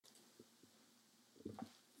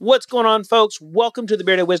What's going on, folks? Welcome to the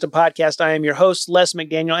Bearded Wisdom Podcast. I am your host, Les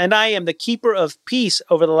McDaniel, and I am the keeper of peace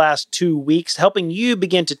over the last 2 weeks, helping you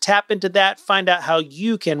begin to tap into that, find out how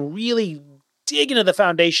you can really dig into the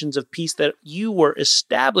foundations of peace that you were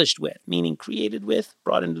established with, meaning created with,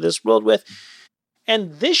 brought into this world with.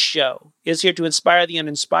 And this show is here to inspire the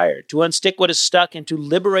uninspired, to unstick what is stuck, and to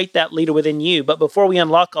liberate that leader within you. But before we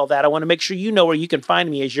unlock all that, I want to make sure you know where you can find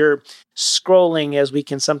me as you're scrolling, as we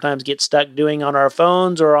can sometimes get stuck doing on our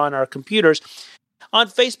phones or on our computers. On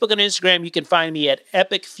Facebook and Instagram, you can find me at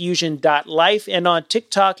epicfusion.life. And on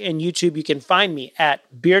TikTok and YouTube, you can find me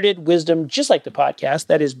at Bearded Wisdom, just like the podcast.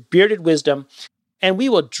 That is Bearded Wisdom. And we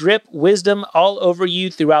will drip wisdom all over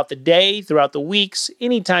you throughout the day, throughout the weeks,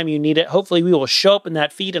 anytime you need it. Hopefully, we will show up in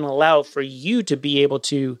that feed and allow for you to be able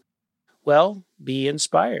to, well, be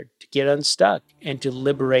inspired, to get unstuck, and to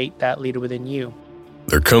liberate that leader within you.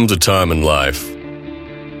 There comes a time in life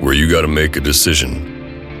where you got to make a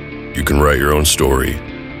decision. You can write your own story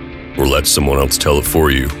or let someone else tell it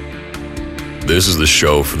for you. This is the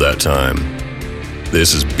show for that time.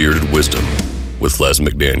 This is Bearded Wisdom with Les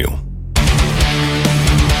McDaniel.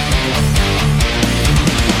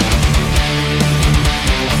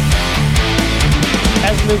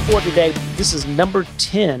 As we move forward today, this is number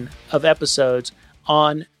 10 of episodes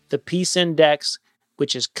on the Peace Index,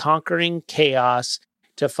 which is conquering chaos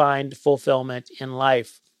to find fulfillment in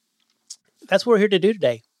life. That's what we're here to do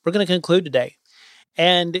today. We're going to conclude today.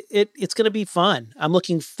 And it's going to be fun. I'm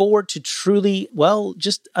looking forward to truly,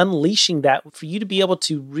 just unleashing that for you to be able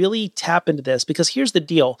to really tap into this. Because here's the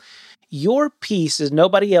deal. Your peace is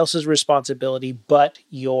nobody else's responsibility but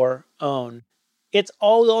your own. It's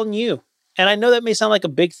all on you. And I know that may sound like a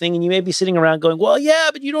big thing, and you may be sitting around going, well, yeah,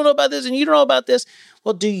 but you don't know about this, and you don't know about this.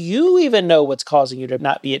 Well, do you even know what's causing you to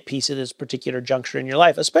not be at peace at this particular juncture in your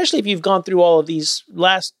life, especially if you've gone through all of these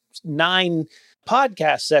last 9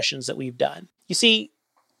 podcast sessions that we've done? You see,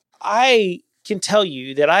 I can tell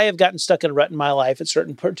you that I have gotten stuck in a rut in my life at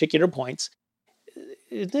certain particular points,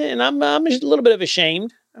 and I'm just a little bit of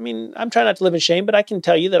ashamed. I mean, I'm trying not to live in shame, but I can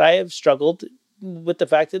tell you that I have struggled with the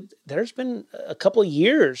fact that there's been a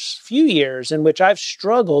few years in which I've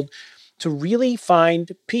struggled to really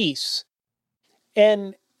find peace.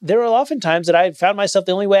 And there are often times that I found myself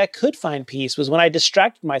the only way I could find peace was when I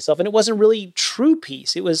distracted myself, and it wasn't really true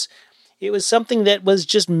peace. It was something that was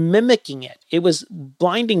just mimicking it. It was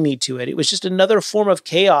blinding me to it. It was just another form of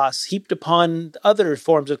chaos heaped upon other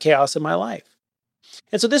forms of chaos in my life.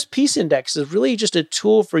 And so this Peace Index is really just a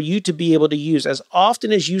tool for you to be able to use as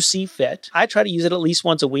often as you see fit. I try to use it at least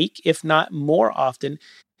once a week, if not more often,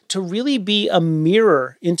 to really be a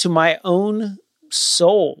mirror into my own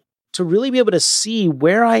soul, to really be able to see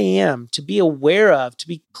where I am, to be aware of, to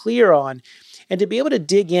be clear on, and to be able to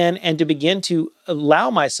dig in and to begin to allow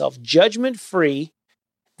myself judgment-free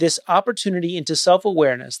this opportunity into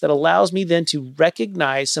self-awareness that allows me then to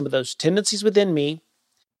recognize some of those tendencies within me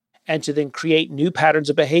and to then create new patterns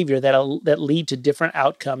of behavior that lead to different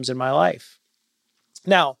outcomes in my life.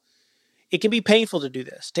 Now, it can be painful to do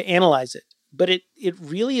this, to analyze it, but it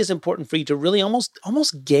really is important for you to really almost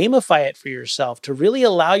gamify it for yourself, to really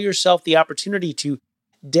allow yourself the opportunity to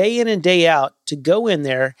day in and day out to go in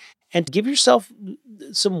there and give yourself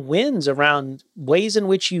some wins around ways in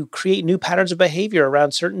which you create new patterns of behavior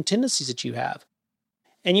around certain tendencies that you have.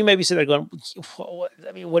 And you may be sitting there going,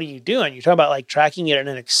 what are you doing? You're talking about like tracking it in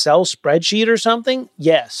an Excel spreadsheet or something?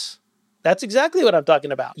 Yes, that's exactly what I'm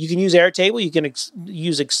talking about. You can use Airtable. You can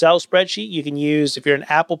use Excel spreadsheet. You can use, if you're an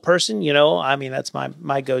Apple person, that's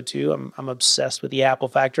my go-to. I'm obsessed with the Apple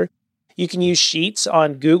factor. You can use Sheets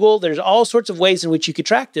on Google. There's all sorts of ways in which you could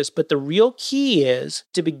track this. But the real key is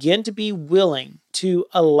to begin to be willing to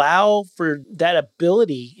allow for that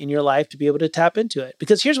ability in your life to be able to tap into it.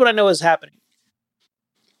 Because here's what I know is happening.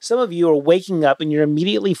 Some of you are waking up and you're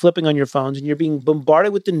immediately flipping on your phones and you're being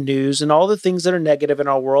bombarded with the news and all the things that are negative in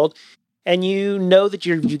our world. And you know that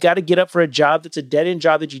you got to get up for a job that's a dead-end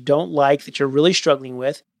job that you don't like, that you're really struggling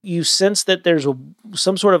with. You sense that there's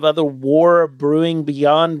some sort of other war brewing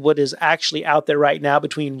beyond what is actually out there right now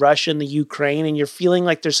between Russia and the Ukraine. And you're feeling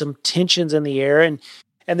like there's some tensions in the air. And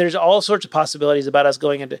there's all sorts of possibilities about us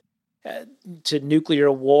going into to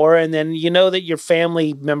nuclear war, and then you know that your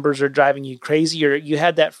family members are driving you crazy. You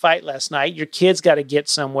had that fight last night. Your kids got to get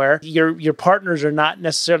somewhere. Your partners are not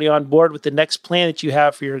necessarily on board with the next plan that you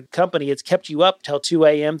have for your company. It's kept you up till 2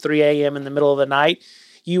 a.m., 3 a.m. in the middle of the night.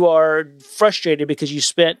 You are frustrated because you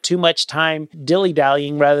spent too much time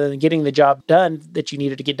dilly-dallying rather than getting the job done that you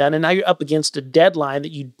needed to get done. And now you're up against a deadline that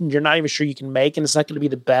you're not even sure you can make, and it's not going to be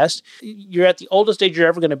the best. You're at the oldest age you're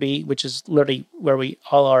ever going to be, which is literally where we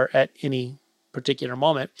all are at any particular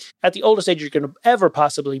moment, at the oldest age you're going to ever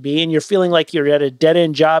possibly be, and you're feeling like you're at a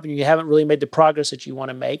dead-end job and you haven't really made the progress that you want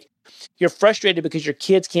to make. You're frustrated because your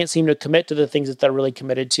kids can't seem to commit to the things that they're really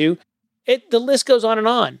committed to. The list goes on and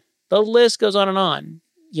on. The list goes on and on.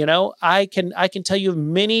 You know, I can tell you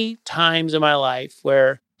many times in my life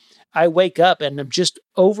where I wake up and I'm just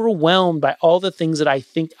overwhelmed by all the things that I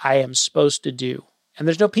think I am supposed to do. And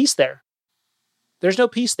there's no peace there. There's no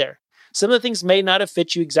peace there. Some of the things may not have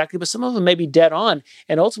fit you exactly, but some of them may be dead on.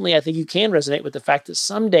 And ultimately, I think you can resonate with the fact that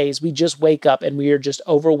some days we just wake up and we are just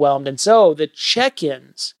overwhelmed. And so the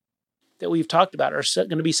check-ins that we've talked about are going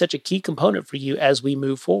to be such a key component for you as we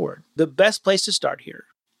move forward. The best place to start here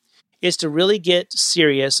is to really get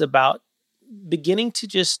serious about beginning to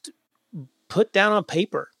just put down on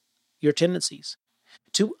paper your tendencies,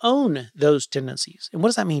 to own those tendencies. And what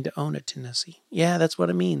does that mean to own a tendency? Yeah, that's what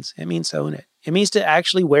it means. It means to own it. It means to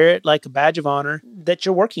actually wear it like a badge of honor that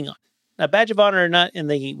you're working on. A badge of honor, not in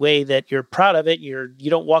the way that you're proud of it. You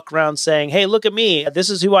don't walk around saying, hey, look at me. This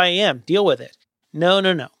is who I am. Deal with it.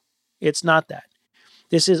 No. It's not that.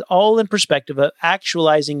 This is all in perspective of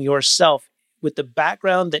actualizing yourself with the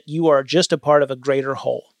background that you are just a part of a greater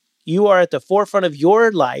whole. You are at the forefront of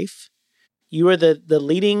your life. You are the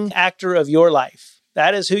leading actor of your life.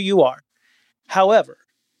 That is who you are. However,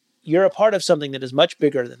 you're a part of something that is much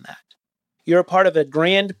bigger than that. You're a part of a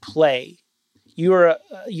grand play. You're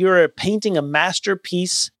painting a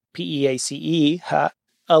masterpiece, P-E-A-C-E,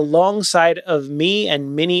 alongside of me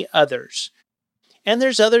and many others. And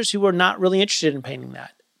there's others who are not really interested in painting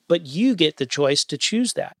that, but you get the choice to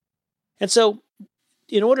choose that. And so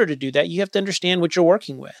in order to do that, you have to understand what you're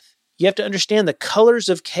working with. You have to understand the colors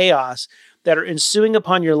of chaos that are ensuing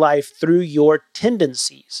upon your life through your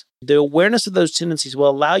tendencies. The awareness of those tendencies will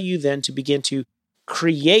allow you then to begin to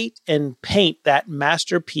create and paint that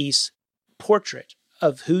masterpiece portrait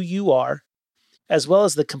of who you are, as well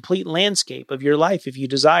as the complete landscape of your life if you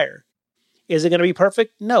desire. Is it going to be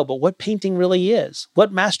perfect? No, but what painting really is,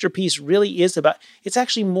 what masterpiece really is about, it's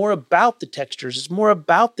actually more about the textures. It's more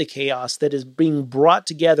about the chaos that is being brought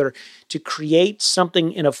together to create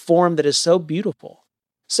something in a form that is so beautiful.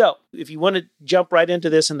 So if you want to jump right into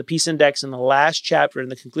this in the Peace Index in the last chapter in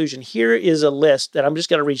the conclusion, here is a list that I'm just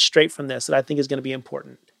going to read straight from this that I think is going to be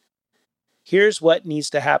important. Here's what needs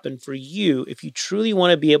to happen for you if you truly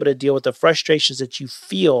want to be able to deal with the frustrations that you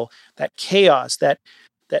feel, that chaos, that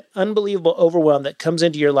unbelievable overwhelm that comes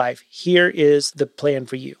into your life. Here is the plan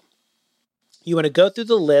for you. You want to go through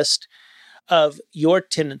the list of your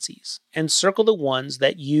tendencies and circle the ones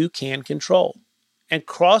that you can control and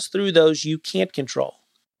cross through those you can't control.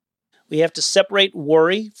 We have to separate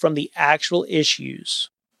worry from the actual issues,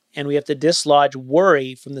 and we have to dislodge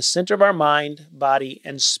worry from the center of our mind, body,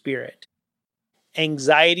 and spirit.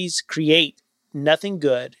 Anxieties create nothing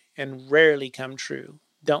good and rarely come true.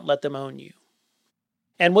 Don't let them own you.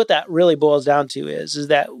 And what that really boils down to is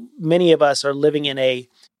that many of us are living in a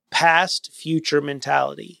past-future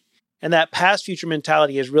mentality. And that past-future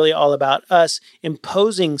mentality is really all about us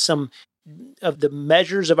imposing some of the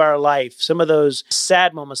measures of our life, some of those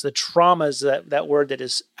sad moments, the traumas, that word that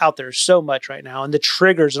is out there so much right now, and the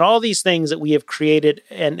triggers and all these things that we have created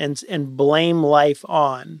and blame life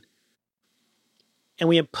on. And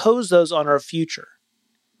we impose those on our future,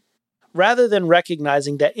 rather than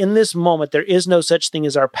recognizing that in this moment, there is no such thing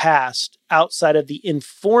as our past outside of the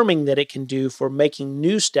informing that it can do for making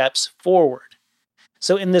new steps forward.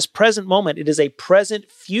 So in this present moment, it is a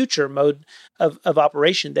present-future mode of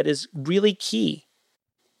operation that is really key.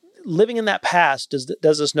 Living in that past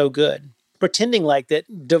does us no good. Pretending like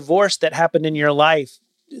that divorce that happened in your life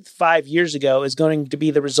 5 years ago is going to be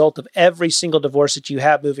the result of every single divorce that you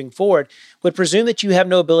have moving forward would presume that you have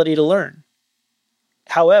no ability to learn.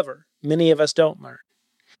 However, many of us don't learn.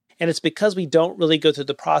 And it's because we don't really go through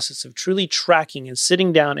the process of truly tracking and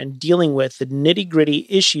sitting down and dealing with the nitty-gritty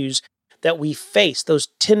issues that we face, those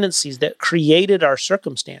tendencies that created our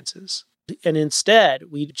circumstances. And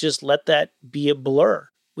instead, we just let that be a blur.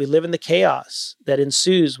 We live in the chaos that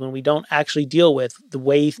ensues when we don't actually deal with the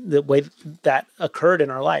way that occurred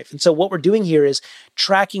in our life. And so what we're doing here is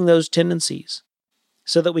tracking those tendencies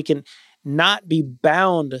so that we can not be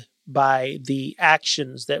bound by the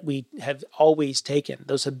actions that we have always taken,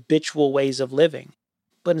 those habitual ways of living.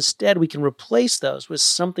 But instead, we can replace those with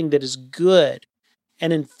something that is good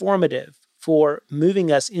and informative for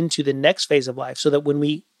moving us into the next phase of life, so that when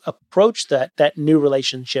we approach that new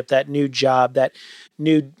relationship, that new job, that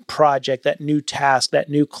new project, that new task, that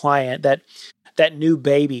new client, that new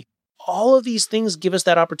baby, all of these things give us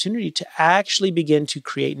that opportunity to actually begin to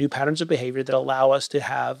create new patterns of behavior that allow us to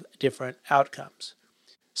have different outcomes.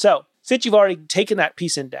 So, since you've already taken that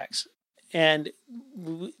Peace Index, And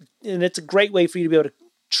it's a great way for you to be able to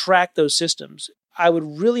track those systems. I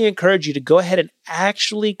would really encourage you to go ahead and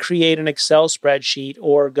actually create an Excel spreadsheet,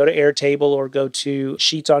 or go to Airtable, or go to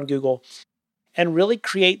Sheets on Google, and really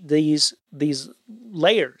create these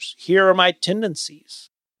layers. Here are my tendencies,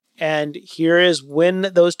 and here is when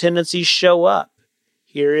those tendencies show up.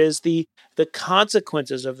 Here is the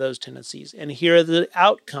consequences of those tendencies, and here are the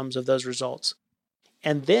outcomes of those results.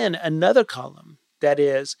 And then another column that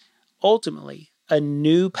is ultimately a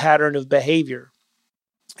new pattern of behavior.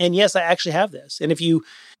 And yes, I actually have this. And if you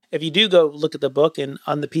do go look at the book, and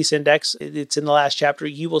on the Peace Index, it's in the last chapter,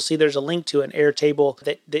 you will see there's a link to an Airtable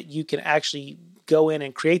that you can actually go in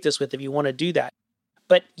and create this with if you want to do that.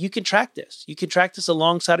 But you can track this. You can track this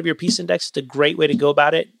alongside of your Peace Index. It's a great way to go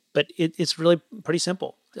about it, but it's really pretty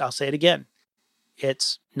simple. I'll say it again.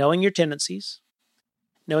 It's knowing your tendencies,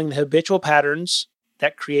 knowing the habitual patterns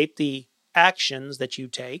that create the actions that you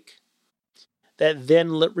take, that then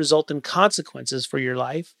result in consequences for your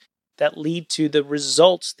life, that lead to the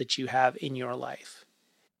results that you have in your life.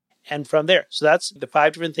 And from there, so that's the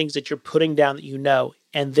 5 different things that you're putting down that you know.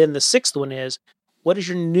 And then the 6th one is, what is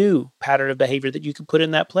your new pattern of behavior that you can put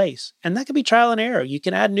in that place? And that can be trial and error. You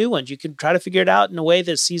can add new ones. You can try to figure it out in a way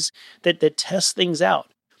that tests things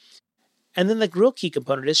out. And then the real key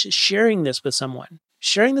component is just sharing this with someone.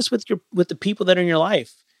 Sharing this with the people that are in your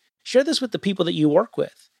life. Share this with the people that you work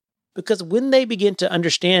with. Because when they begin to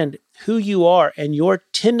understand who you are and your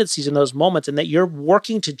tendencies in those moments, and that you're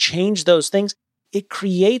working to change those things, it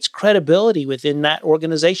creates credibility within that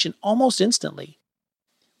organization almost instantly.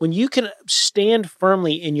 When you can stand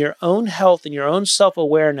firmly in your own health and your own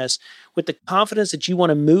self-awareness with the confidence that you want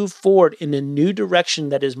to move forward in a new direction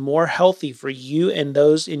that is more healthy for you and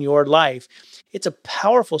those in your life, it's a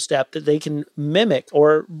powerful step that they can mimic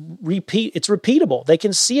or repeat. It's repeatable. They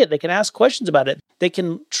can see it. They can ask questions about it. They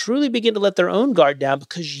can truly begin to let their own guard down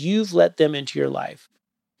because you've let them into your life.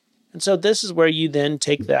 And so this is where you then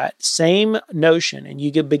take that same notion and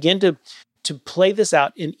you can begin to play this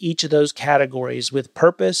out in each of those categories with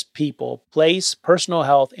purpose, people, place, personal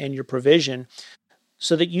health, and your provision,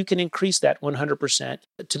 so that you can increase that 100%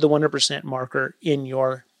 to the 100% marker in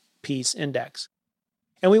your Peace Index.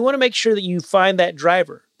 And we want to make sure that you find that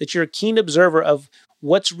driver, that you're a keen observer of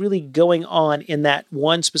what's really going on in that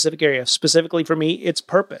one specific area. Specifically for me, it's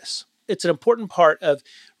purpose. It's an important part of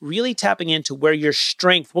really tapping into where your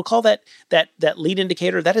strength, we'll call that lead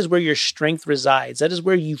indicator, that is where your strength resides. That is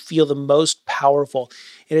where you feel the most powerful.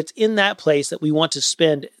 And it's in that place that we want to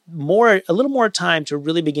spend a little more time to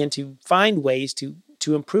really begin to find ways to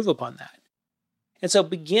improve upon that. And so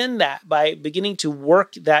begin that by beginning to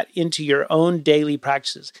work that into your own daily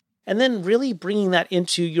practices, and then really bringing that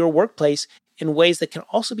into your workplace in ways that can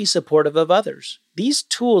also be supportive of others. These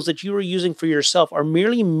tools that you are using for yourself are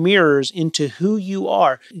merely mirrors into who you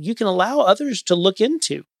are. You can allow others to look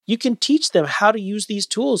into. You can teach them how to use these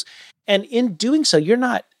tools. And in doing so, you're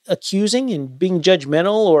not accusing and being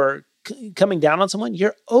judgmental or coming down on someone.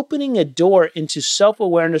 You're opening a door into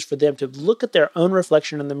self-awareness for them to look at their own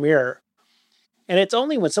reflection in the mirror. And it's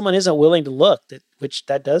only when someone isn't willing to look, which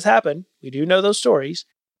does happen, we do know those stories,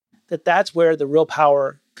 that's where the real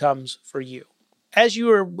power comes for you. As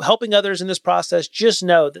you are helping others in this process, just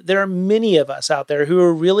know that there are many of us out there who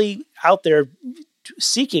are really out there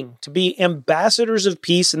seeking to be ambassadors of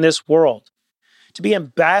peace in this world, to be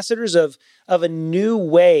ambassadors of a new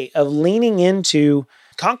way of leaning into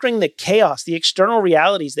conquering the chaos, the external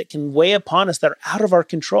realities that can weigh upon us that are out of our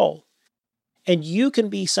control. And you can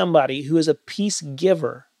be somebody who is a peace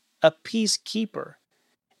giver, a peacekeeper,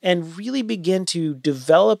 and really begin to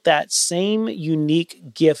develop that same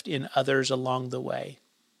unique gift in others along the way.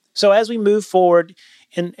 So as we move forward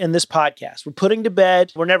in this podcast,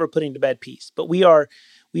 we're never putting to bed peace, but we are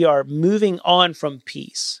moving on from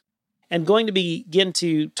peace and going to begin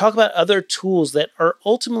to talk about other tools that are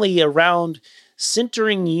ultimately around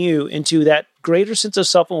centering you into that greater sense of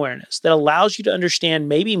self-awareness that allows you to understand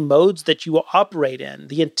maybe modes that you will operate in,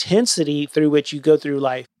 the intensity through which you go through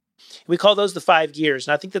life. We call those the 5 gears.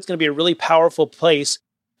 And I think that's going to be a really powerful place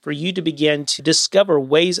for you to begin to discover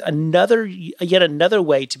yet another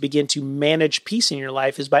way to begin to manage peace in your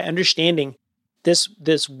life is by understanding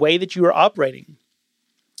this way that you are operating.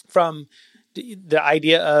 From the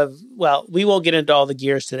idea of, we won't get into all the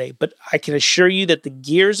gears today, but I can assure you that the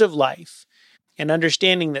gears of life and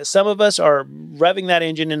understanding that some of us are revving that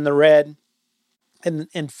engine in the red and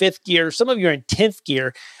in 5th gear, some of you are in 10th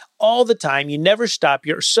gear, all the time. You never stop.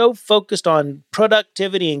 You're so focused on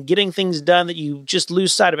productivity and getting things done that you just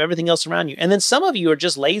lose sight of everything else around you. And then some of you are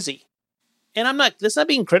just lazy. And that's not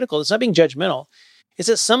being critical. It's not being judgmental. is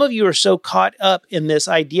that some of you are so caught up in this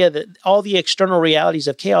idea that all the external realities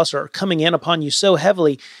of chaos are coming in upon you so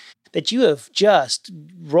heavily that you have just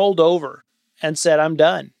rolled over and said, I'm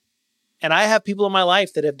done. And I have people in my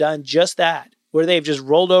life that have done just that, where they've just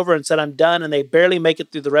rolled over and said, I'm done, and they barely make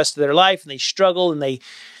it through the rest of their life, and they struggle, and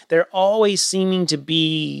they're always seeming to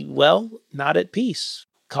be, well, not at peace,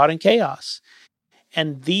 caught in chaos.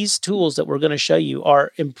 And these tools that we're going to show you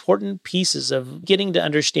are important pieces of getting to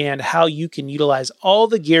understand how you can utilize all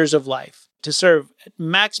the gears of life to serve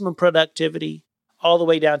maximum productivity, all the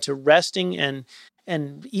way down to resting and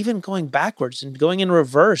even going backwards and going in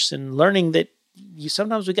reverse and learning that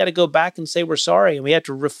sometimes we got to go back and say we're sorry, and we have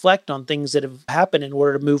to reflect on things that have happened in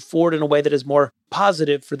order to move forward in a way that is more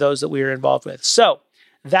positive for those that we are involved with. So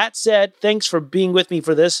that said, thanks for being with me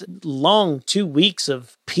for this long 2 weeks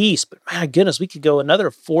of peace. But my goodness, we could go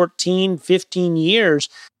another 14, 15 years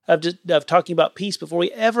of talking about peace before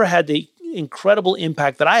we ever had the incredible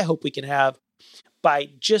impact that I hope we can have by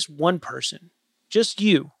just one person, just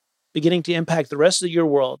you, beginning to impact the rest of your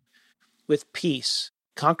world with peace,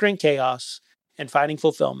 conquering chaos, and finding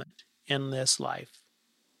fulfillment in this life.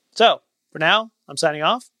 So for now, I'm signing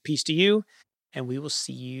off. Peace to you, and we will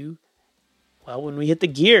see you when we hit the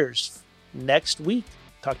gears next week.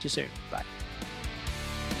 Talk to you soon. Bye.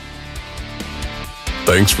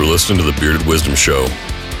 Thanks for listening to the Bearded Wisdom Show.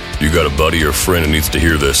 If you got a buddy or friend who needs to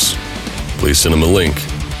hear this, please send them a link.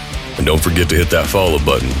 And don't forget to hit that follow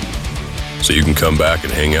button so you can come back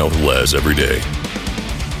and hang out with Les every day.